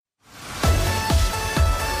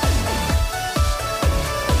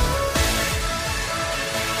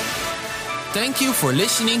Thank you for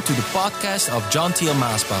listening to the podcast of John Thiel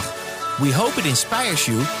Maasbach. We hope it inspires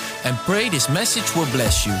you and pray this message will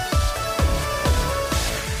bless you.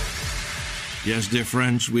 Yes, dear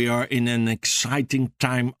friends, we are in an exciting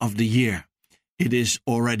time of the year. It is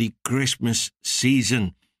already Christmas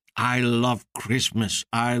season. I love Christmas.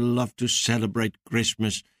 I love to celebrate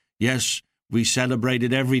Christmas. Yes, we celebrate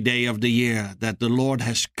it every day of the year, that the Lord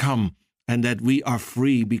has come and that we are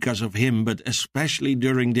free because of Him. But especially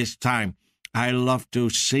during this time, I love to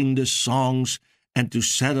sing the songs and to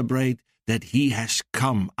celebrate that He has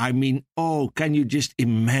come. I mean, can you just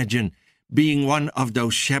imagine being one of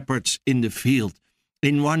those shepherds in the field?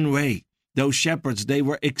 In one way, those shepherds, they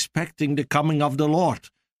were expecting the coming of the Lord.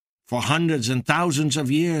 For hundreds and thousands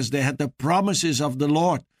of years, they had the promises of the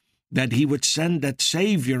Lord that He would send that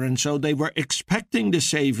Savior, and so they were expecting the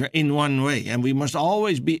Savior in one way, and we must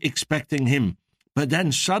always be expecting Him. But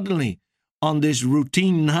then suddenly, on this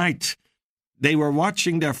routine night, they were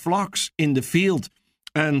watching their flocks in the field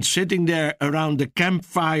and sitting there around the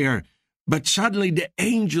campfire. But suddenly the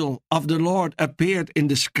angel of the Lord appeared in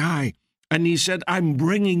the sky, and he said, I'm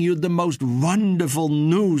bringing you the most wonderful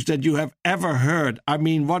news that you have ever heard. I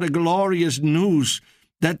mean, what a glorious news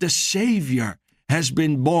that the Savior has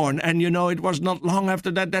been born. And it was not long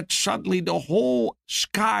after that suddenly the whole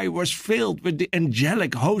sky was filled with the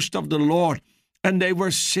angelic host of the Lord, and they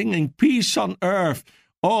were singing peace on earth.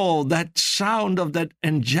 Oh, that sound of that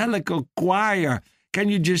angelical choir. Can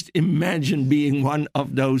you just imagine being one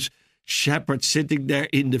of those shepherds sitting there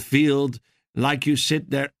in the field, like you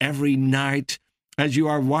sit there every night as you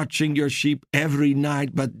are watching your sheep every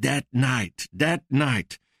night? But that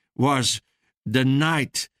night was the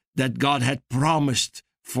night that God had promised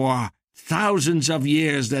for thousands of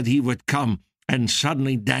years that He would come. And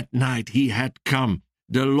suddenly that night He had come.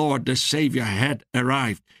 The Lord, the Savior, had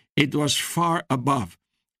arrived. It was far above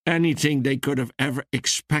anything they could have ever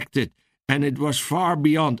expected. And it was far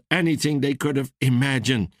beyond anything they could have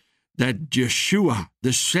imagined that Yeshua,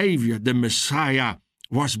 the Savior, the Messiah,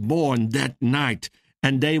 was born that night.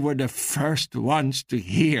 And they were the first ones to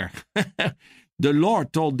hear. The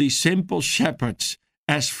Lord told these simple shepherds,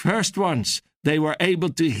 as first ones, they were able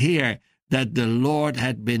to hear that the Lord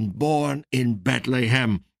had been born in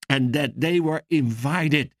Bethlehem and that they were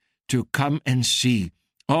invited to come and see.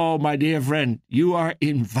 Oh, my dear friend, you are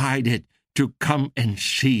invited to come and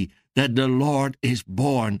see that the Lord is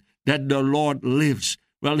born, that the Lord lives.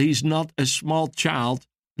 Well, He's not a small child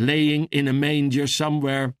laying in a manger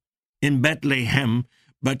somewhere in Bethlehem,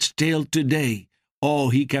 but still today,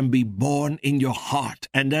 He can be born in your heart.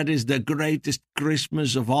 And that is the greatest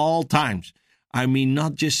Christmas of all times. I mean,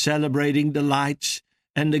 not just celebrating the lights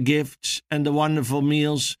and the gifts and the wonderful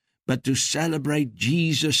meals, but to celebrate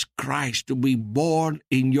Jesus Christ, to be born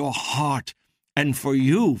in your heart. And for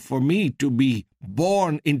you, for me, to be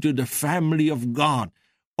born into the family of God.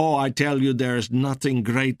 I tell you, there is nothing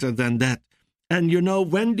greater than that. And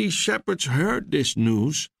when these shepherds heard this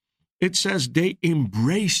news, it says they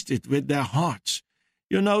embraced it with their hearts.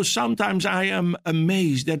 Sometimes I am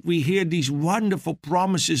amazed that we hear these wonderful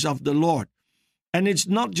promises of the Lord. And it's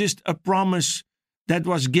not just a promise that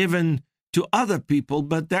was given to other people,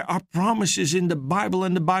 but there are promises in the Bible,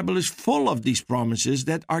 and the Bible is full of these promises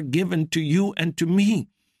that are given to you and to me.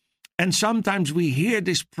 And sometimes we hear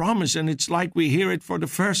this promise, and it's like we hear it for the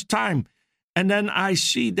first time. And then I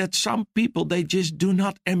see that some people, they just do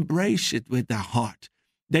not embrace it with their heart.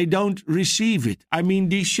 They don't receive it. I mean,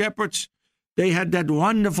 these shepherds, they had that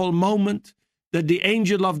wonderful moment that the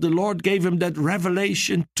angel of the Lord gave them that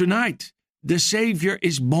revelation tonight. The Savior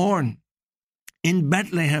is born in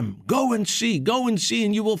Bethlehem. Go and see,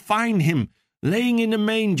 and you will find Him laying in a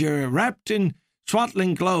manger, wrapped in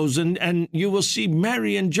swaddling clothes, and you will see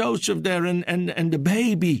Mary and Joseph there and the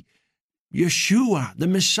baby, Yeshua, the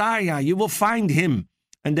Messiah. You will find Him.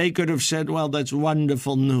 And they could have said, well, that's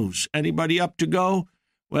wonderful news. Anybody up to go?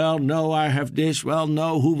 Well, no, I have this. Well,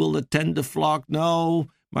 no, who will attend the flock? No,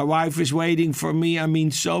 my wife is waiting for me. I mean,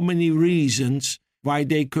 so many reasons why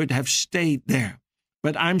they could have stayed there.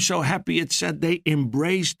 But I'm so happy it said they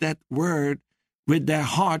embraced that word with their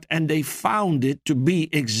heart, and they found it to be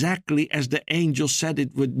exactly as the angel said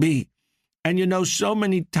it would be. And so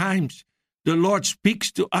many times the Lord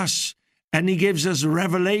speaks to us, and He gives us a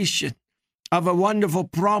revelation of a wonderful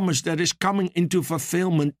promise that is coming into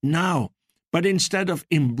fulfillment now. But instead of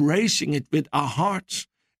embracing it with our hearts,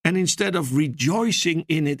 and instead of rejoicing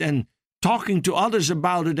in it and talking to others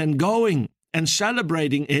about it and going and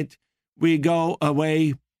celebrating it, we go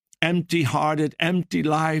away empty-hearted, empty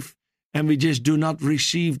life, and we just do not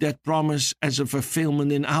receive that promise as a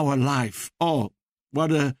fulfillment in our life.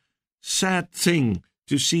 What a sad thing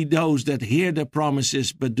to see those that hear the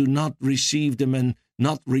promises but do not receive them and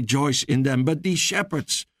not rejoice in them. But these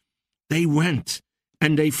shepherds, they went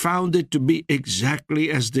and they found it to be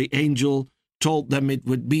exactly as the angel told them it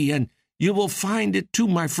would be. And you will find it too,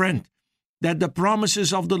 my friend, that the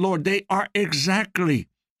promises of the Lord, they are exactly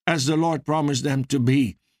as the Lord promised them to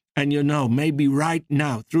be. And maybe right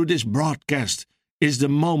now, through this broadcast, is the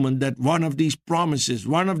moment that one of these promises,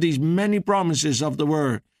 one of these many promises of the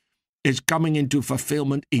Word, is coming into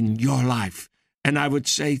fulfillment in your life. And I would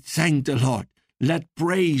say, thank the Lord. Let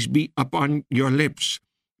praise be upon your lips.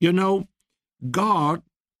 God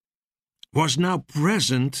was now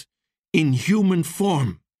present in human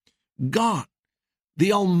form. God,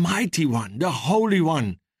 the Almighty One, the Holy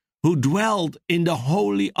One, who dwelled in the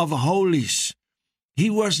Holy of Holies, he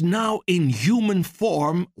was now in human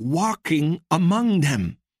form walking among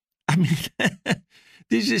them. I mean,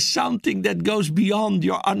 this is something that goes beyond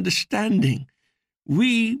your understanding.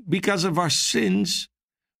 We, because of our sins,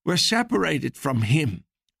 were separated from him,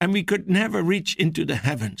 and we could never reach into the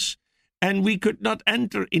heavens, and we could not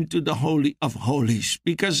enter into the Holy of Holies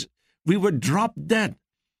because we were drop dead.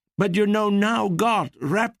 But now God,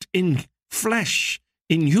 wrapped in flesh,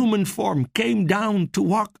 in human form, came down to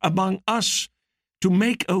walk among us, to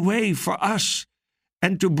make a way for us,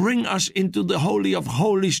 and to bring us into the Holy of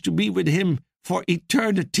Holies to be with him for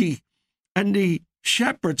eternity. And the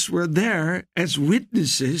shepherds were there as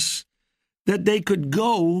witnesses that they could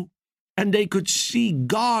go and they could see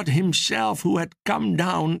God himself, who had come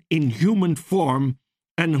down in human form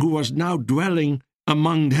and who was now dwelling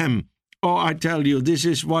among them. Oh, I tell you, this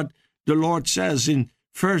is what the Lord says in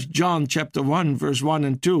 1 John chapter 1, verse 1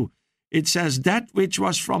 and 2. It says, that which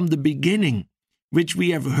was from the beginning, which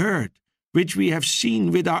we have heard, which we have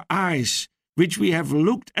seen with our eyes, which we have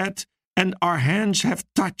looked at, and our hands have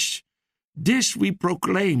touched. This we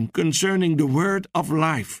proclaim concerning the word of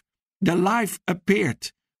life. The life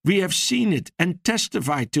appeared. We have seen it and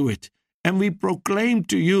testified to it. And we proclaim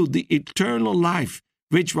to you the eternal life,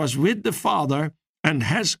 which was with the Father and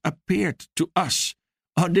has appeared to us.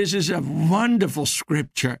 Oh, this is a wonderful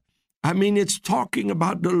scripture. I mean, it's talking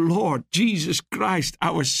about the Lord, Jesus Christ,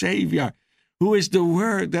 our Savior, who is the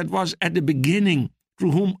Word that was at the beginning,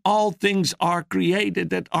 through whom all things are created,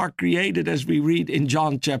 that are created, as we read in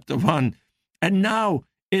John chapter 1. And now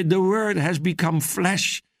the Word has become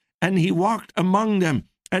flesh, and he walked among them.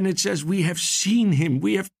 And it says, we have seen him,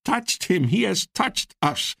 we have touched him, he has touched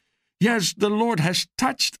us. Yes, the Lord has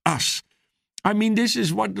touched us. I mean, this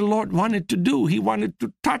is what the Lord wanted to do. He wanted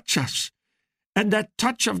to touch us. And that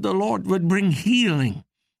touch of the Lord would bring healing.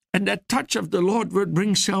 And that touch of the Lord would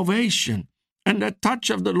bring salvation. And that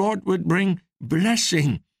touch of the Lord would bring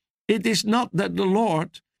blessing. It is not that the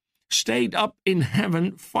Lord stayed up in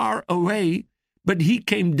heaven far away, but he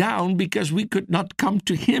came down because we could not come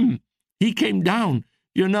to him. He came down.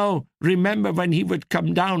 Remember when he would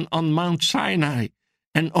come down on Mount Sinai,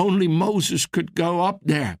 and only Moses could go up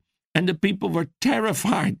there. And the people were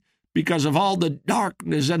terrified because of all the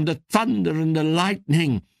darkness and the thunder and the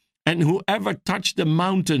lightning. And whoever touched the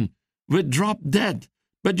mountain would drop dead.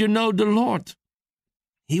 But the Lord,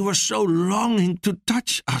 he was so longing to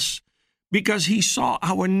touch us because he saw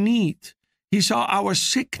our need. He saw our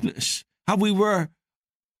sickness, how we were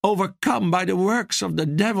overcome by the works of the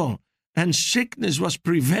devil. And sickness was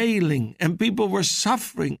prevailing, and people were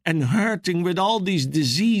suffering and hurting with all these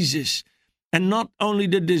diseases. And not only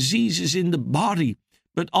the diseases in the body,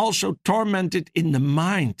 but also tormented in the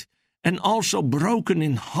mind, and also broken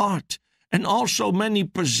in heart, and also many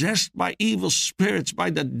possessed by evil spirits, by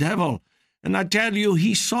the devil. And I tell you,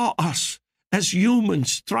 he saw us as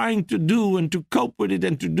humans trying to do and to cope with it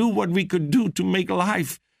and to do what we could do to make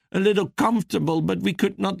life a little comfortable, but we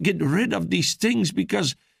could not get rid of these things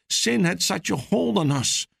because sin had such a hold on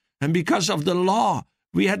us. And because of the law,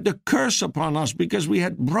 we had the curse upon us because we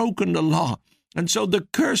had broken the law. And so the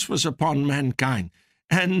curse was upon mankind.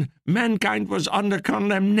 And mankind was under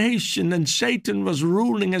condemnation, and Satan was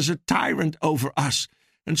ruling as a tyrant over us.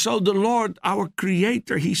 And so the Lord, our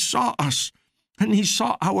Creator, he saw us, and he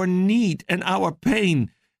saw our need and our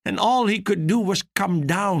pain. And all he could do was come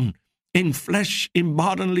down in flesh, in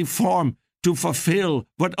bodily form, to fulfill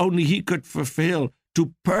what only he could fulfill,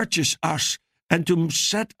 to purchase us and to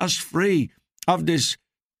set us free of this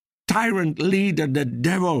tyrant leader, the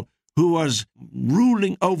devil, who was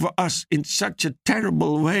ruling over us in such a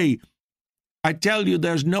terrible way. I tell you,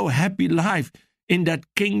 there's no happy life in that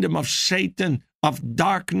kingdom of Satan, of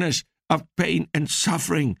darkness, of pain and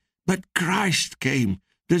suffering. But Christ came,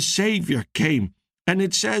 the Savior came. And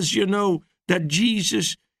it says, that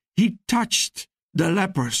Jesus, he touched the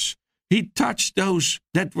lepers. He touched those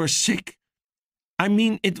that were sick. I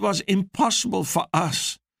mean, it was impossible for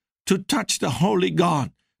us to touch the Holy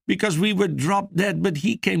God because we were drop dead, but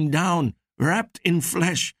he came down, wrapped in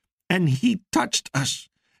flesh, and he touched us.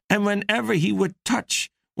 And whenever he would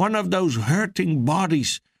touch one of those hurting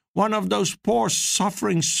bodies, one of those poor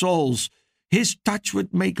suffering souls, his touch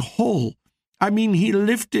would make whole. I mean, he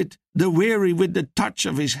lifted the weary with the touch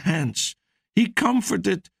of his hands. He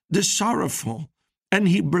comforted the sorrowful, and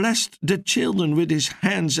he blessed the children with his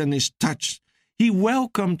hands and his touch. He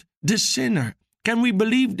welcomed the sinner. Can we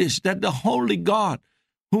believe this, that the holy God,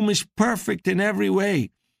 whom is perfect in every way,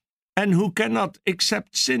 and who cannot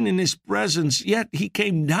accept sin in his presence, yet he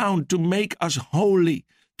came down to make us holy,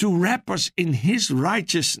 to wrap us in his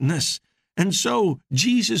righteousness. And so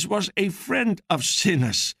Jesus was a friend of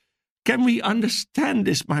sinners. Can we understand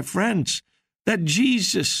this, my friends, that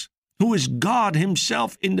Jesus, who is God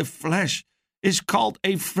himself in the flesh, is called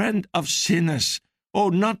a friend of sinners? Oh,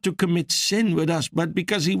 not to commit sin with us, but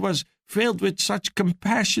because he was filled with such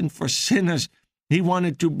compassion for sinners, he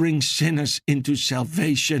wanted to bring sinners into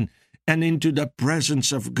salvation and into the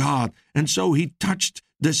presence of God. And so he touched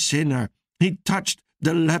the sinner. He touched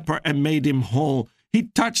the leper and made him whole. He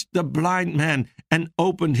touched the blind man and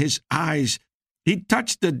opened his eyes. He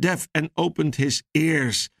touched the deaf and opened his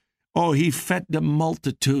ears. Oh, he fed the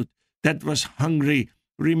multitude that was hungry.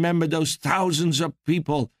 Remember those thousands of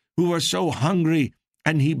people who were so hungry,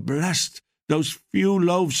 and he blessed those few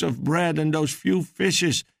loaves of bread and those few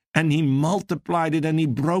fishes, and he multiplied it, and he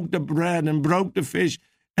broke the bread and broke the fish,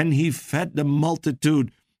 and he fed the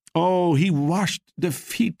multitude. Oh, he washed the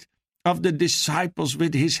feet of the disciples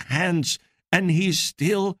with his hands, and he's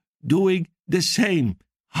still doing the same.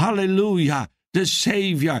 Hallelujah, the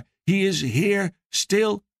Savior, he is here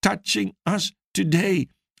still touching us today.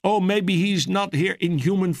 Oh, maybe he's not here in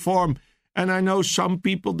human form. And I know some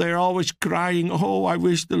people, they're always crying, oh, I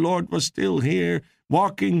wish the Lord was still here,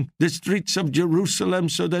 walking the streets of Jerusalem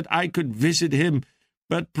so that I could visit him.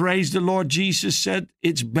 But praise the Lord, Jesus said,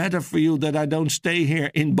 it's better for you that I don't stay here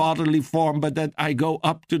in bodily form, but that I go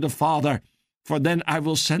up to the Father. For then I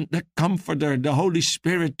will send the Comforter, the Holy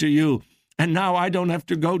Spirit, to you. And now I don't have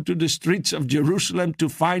to go to the streets of Jerusalem to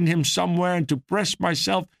find him somewhere and to press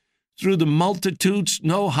myself through the multitudes.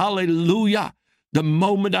 No, hallelujah. The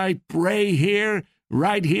moment I pray here,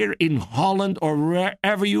 right here in Holland or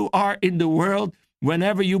wherever you are in the world,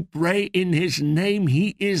 whenever you pray in his name,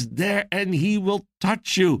 he is there and he will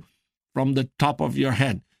touch you from the top of your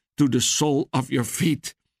head to the sole of your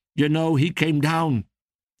feet. You know, he came down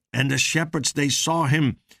and the shepherds, they saw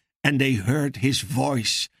him and they heard his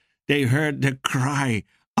voice. They heard the cry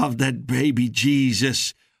of that baby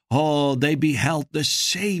Jesus. Oh, they beheld the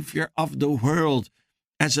Savior of the world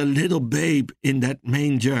as a little babe in that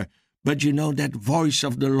manger. But you know, that voice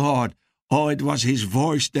of the Lord, oh, it was his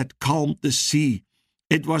voice that calmed the sea.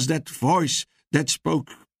 It was that voice that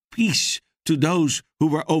spoke peace to those who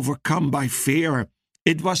were overcome by fear.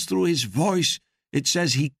 It was through his voice, it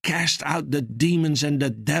says, he cast out the demons and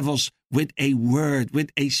the devils with a word,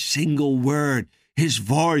 with a single word. His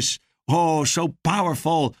voice, oh, so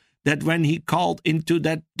powerful that when he called into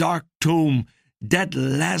that dark tomb, that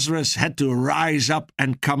Lazarus had to rise up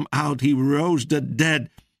and come out. He rose the dead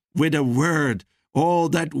with a word. Oh,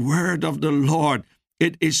 that word of the Lord,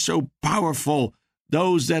 it is so powerful.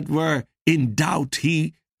 Those that were in doubt,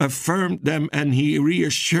 he affirmed them and he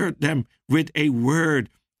reassured them with a word.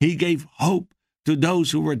 He gave hope to those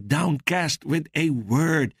who were downcast with a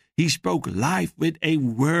word. He spoke life with a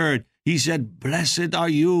word. He said, blessed are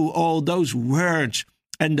you, all those words.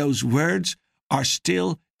 And those words are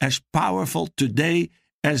still as powerful today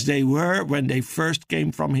as they were when they first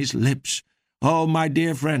came from his lips. Oh, my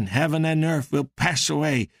dear friend, heaven and earth will pass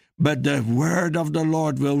away, but the word of the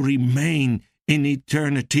Lord will remain in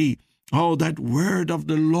eternity. Oh, that word of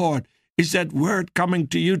the Lord is that word coming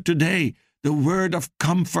to you today, the word of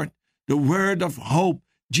comfort, the word of hope.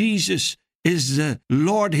 Jesus is the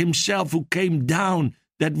Lord himself who came down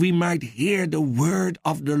that we might hear the word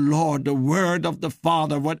of the Lord, the word of the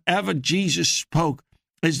Father. Whatever Jesus spoke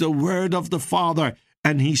is the word of the Father,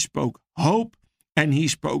 and he spoke hope, and he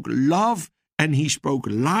spoke love, and he spoke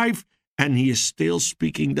life, and he is still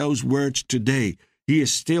speaking those words today. He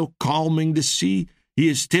is still calming the sea. He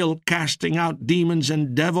is still casting out demons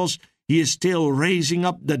and devils. He is still raising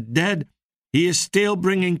up the dead. He is still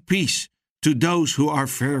bringing peace to those who are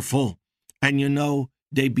fearful. And you know,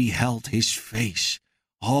 they beheld his face.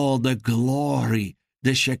 All the glory,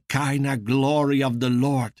 the Shekinah glory of the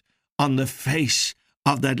Lord on the face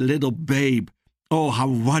of that little babe. Oh, how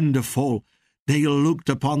wonderful. They looked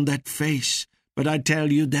upon that face. But I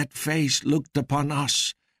tell you, that face looked upon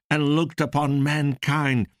us and looked upon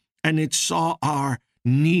mankind and it saw our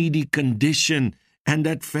needy condition. And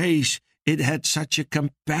that face, it had such a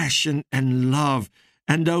compassion and love.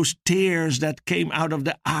 And those tears that came out of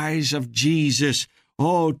the eyes of Jesus,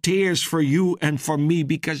 oh, tears for you and for me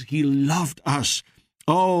because he loved us.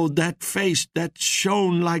 Oh, that face that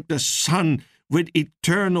shone like the sun with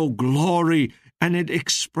eternal glory, and it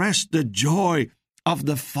expressed the joy of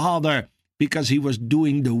the Father because he was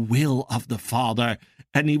doing the will of the Father,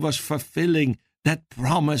 and he was fulfilling that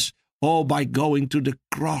promise, oh, by going to the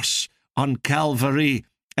cross on Calvary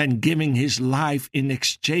and giving his life in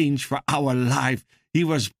exchange for our life. He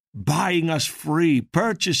was buying us free,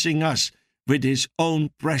 purchasing us with his own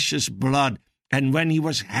precious blood. And when he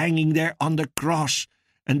was hanging there on the cross,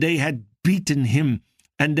 and they had beaten him,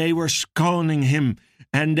 and they were scorning him,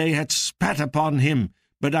 and they had spat upon him,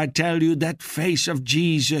 but I tell you, that face of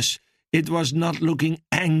Jesus, it was not looking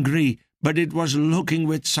angry, but it was looking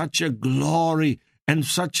with such a glory and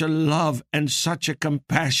such a love and such a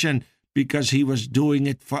compassion, because he was doing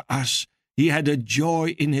it for us. He had a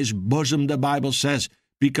joy in his bosom, the Bible says,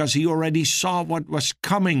 because he already saw what was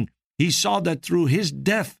coming. He saw that through his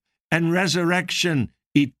death and resurrection,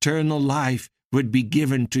 eternal life would be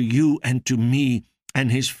given to you and to me.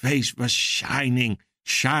 And his face was shining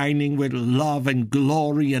with love and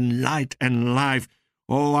glory and light and life.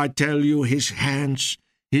 Oh, I tell you, his hands,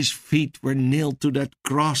 his feet were nailed to that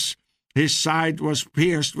cross. His side was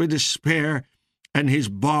pierced with a spear, and his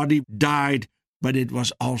body died, but it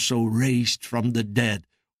was also raised from the dead.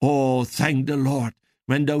 Oh, thank the Lord.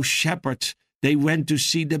 When those shepherds, they went to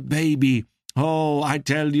see the baby, oh, I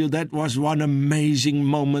tell you, that was one amazing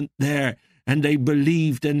moment there. And they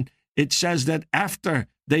believed, and it says that after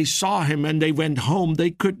they saw him and they went home,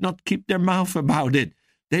 they could not keep their mouth about it.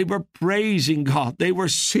 They were praising God. They were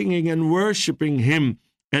singing and worshiping him,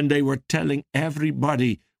 and they were telling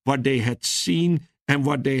everybody what they had seen and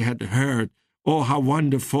what they had heard. Oh, how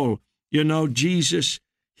wonderful. You know, Jesus,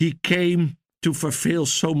 he came to fulfill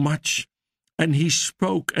so much, and he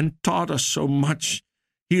spoke and taught us so much.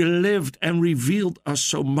 He lived and revealed us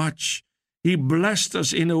so much. He blessed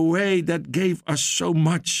us in a way that gave us so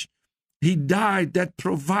much. He died that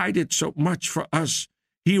provided so much for us.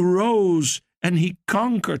 He rose and he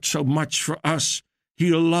conquered so much for us.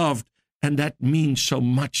 He loved, and that means so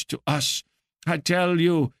much to us. I tell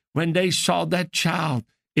you, when they saw that child,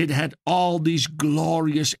 it had all these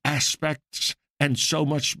glorious aspects and so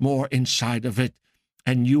much more inside of it.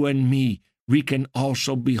 And you and me, we can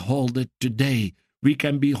also behold it today. We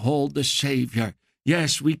can behold the Savior.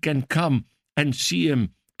 Yes, we can come and see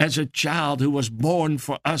him as a child who was born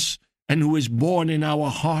for us and who is born in our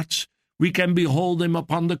hearts. We can behold him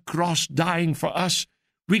upon the cross dying for us.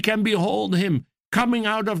 We can behold him coming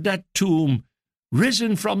out of that tomb,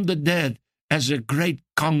 risen from the dead as a great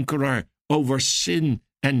conqueror over sin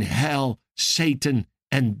and hell, Satan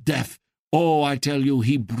and death. Oh, I tell you,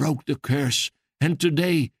 he broke the curse. And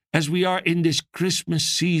today, as we are in this Christmas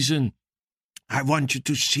season, I want you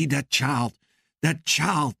to see that child,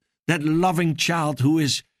 that loving child who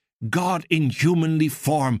is God in humanly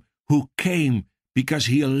form, who came because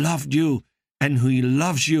he loved you and who he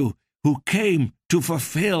loves you, who came to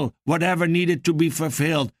fulfill whatever needed to be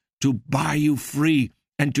fulfilled, to buy you free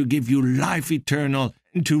and to give you life eternal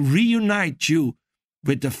and to reunite you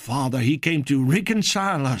with the Father. He came to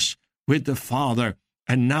reconcile us with the Father.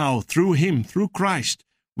 And now through him, through Christ,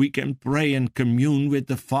 we can pray and commune with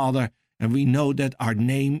the Father. And we know that our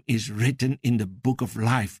name is written in the book of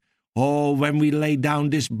life. Oh, when we lay down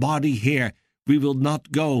this body here, we will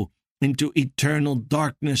not go into eternal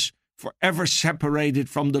darkness, forever separated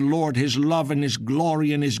from the Lord, his love and his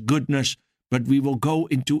glory and his goodness, but we will go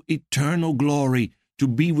into eternal glory to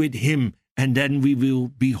be with him, and then we will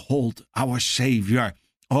behold our Savior.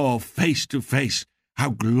 Oh, face to face,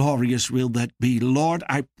 how glorious will that be. Lord,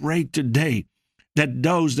 I pray today that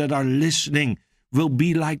those that are listening will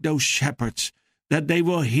be like those shepherds, that they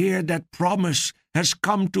will hear that promise has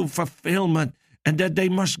come to fulfillment, and that they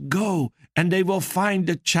must go and they will find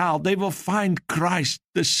the child. They will find Christ,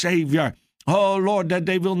 the Savior. Oh, Lord, that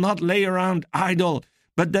they will not lay around idle,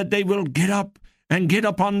 but that they will get up and get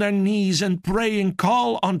up on their knees and pray and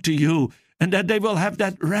call unto you, and that they will have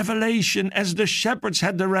that revelation as the shepherds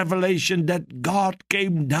had the revelation that God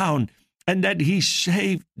came down and that he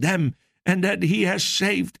saved them and that he has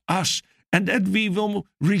saved us, and that we will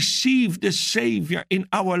receive the Savior in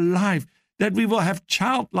our life, that we will have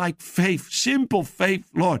childlike faith, simple faith,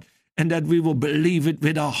 Lord, and that we will believe it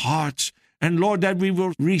with our hearts. And Lord, that we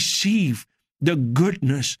will receive the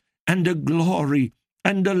goodness and the glory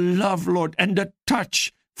and the love, Lord, and the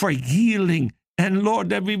touch for healing And Lord,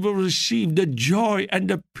 that we will receive the joy and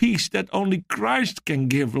the peace that only Christ can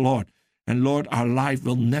give, Lord. And Lord, our life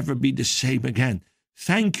will never be the same again.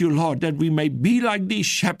 Thank you, Lord, that we may be like these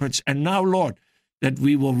shepherds. And now, Lord, that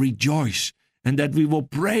we will rejoice and that we will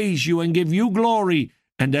praise you and give you glory,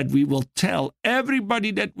 and that we will tell everybody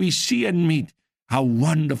that we see and meet how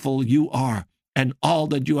wonderful you are and all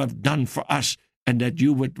that you have done for us, and that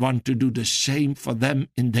you would want to do the same for them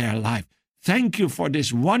in their life. Thank you for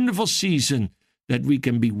this wonderful season that we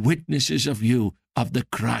can be witnesses of you, of the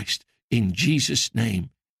Christ. In Jesus' name,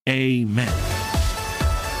 amen.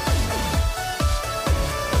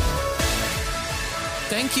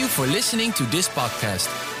 Thank you for listening to this podcast.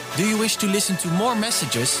 Do you wish to listen to more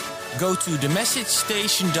messages? Go to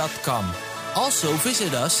themessagestation.com. Also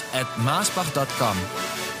visit us at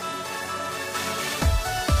maasbach.com.